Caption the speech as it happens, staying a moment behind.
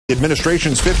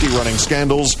Administration's 50 running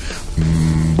scandals.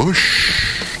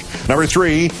 Bush. Number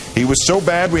 3, he was so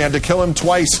bad we had to kill him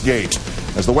twice gate.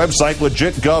 As the website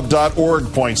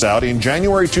legitgov.org points out, in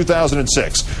January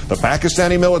 2006, the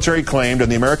Pakistani military claimed,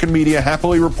 and the American media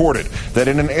happily reported, that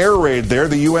in an air raid there,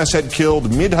 the U.S. had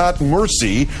killed Midhat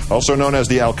Mursi, also known as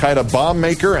the al-Qaeda bomb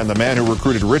maker, and the man who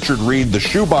recruited Richard Reed, the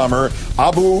shoe bomber,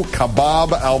 Abu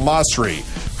Khabab al-Masri.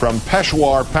 From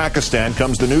Peshawar, Pakistan,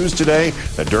 comes the news today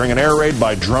that during an air raid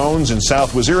by drones in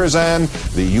South Waziristan,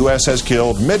 the U.S. has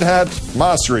killed Midhat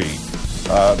Masri,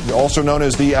 also known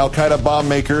as the al-Qaeda bomb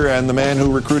maker and the man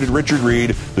who recruited Richard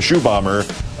Reed, the shoe bomber,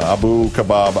 Abu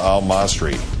Khabab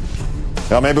al-Masri.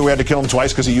 Now, maybe we had to kill him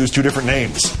twice because he used 2 different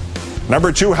names.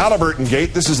 Number 2, Halliburton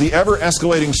Gate. This is the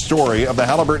ever-escalating story of the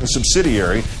Halliburton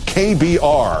subsidiary,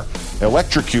 KBR,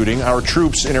 electrocuting our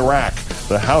troops in Iraq.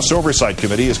 The House Oversight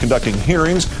Committee is conducting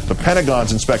hearings. The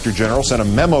Pentagon's Inspector General sent a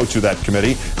memo to that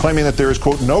committee claiming that there is,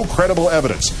 quote, no credible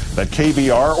evidence that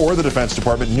KBR or the Defense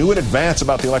Department knew in advance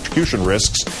about the electrocution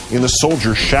risks in the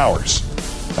soldiers' showers.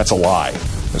 That's a lie.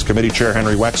 As Committee Chair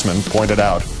Henry Wexman pointed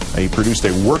out, he produced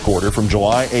a work order from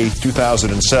July 8,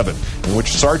 2007, in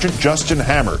which Sergeant Justin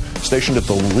Hammer, stationed at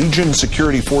the Legion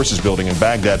Security Forces building in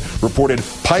Baghdad, reported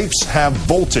pipes have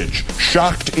voltage,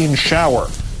 shocked in shower.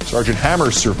 Sergeant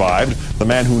Hammer survived. The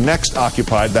man who next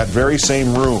occupied that very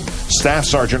same room, Staff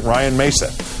Sergeant Ryan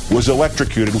Mesa, was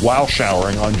electrocuted while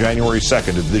showering on January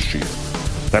 2nd of this year.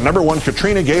 That number 1,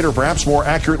 Katrina Gate, or perhaps more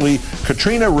accurately,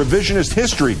 Katrina Revisionist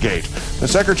History Gate. The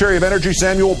Secretary of Energy,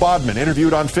 Samuel Bodman,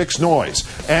 interviewed on Fixed Noise,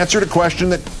 answered a question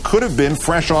that could have been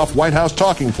fresh off White House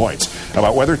talking points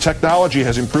about whether technology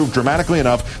has improved dramatically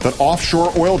enough that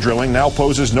offshore oil drilling now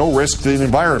poses no risk to the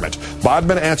environment.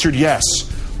 Bodman answered yes.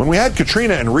 When we had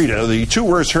Katrina and Rita, the 2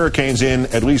 worst hurricanes in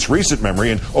at least recent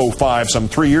memory, in 2005, some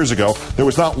 3 years ago, there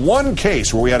was not one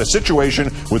case where we had a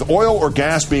situation with oil or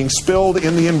gas being spilled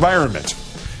in the environment.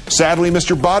 Sadly,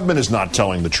 Mr. Bodman is not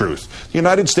telling the truth. The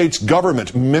United States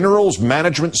Government Minerals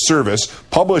Management Service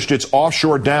published its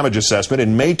offshore damage assessment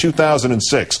in May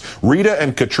 2006. Rita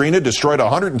and Katrina destroyed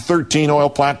 113 oil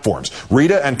platforms.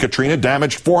 Rita and Katrina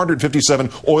damaged 457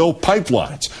 oil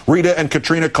pipelines. Rita and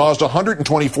Katrina caused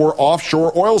 124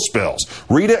 offshore oil spills.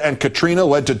 Rita and Katrina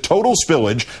led to total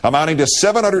spillage amounting to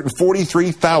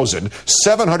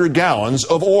 743,700 gallons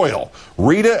of oil.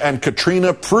 Rita and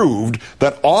Katrina proved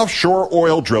that offshore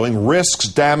oil drilling risks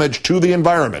damage to the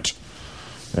environment.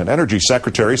 And Energy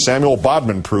Secretary Samuel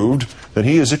Bodman proved that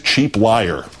he is a cheap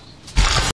liar.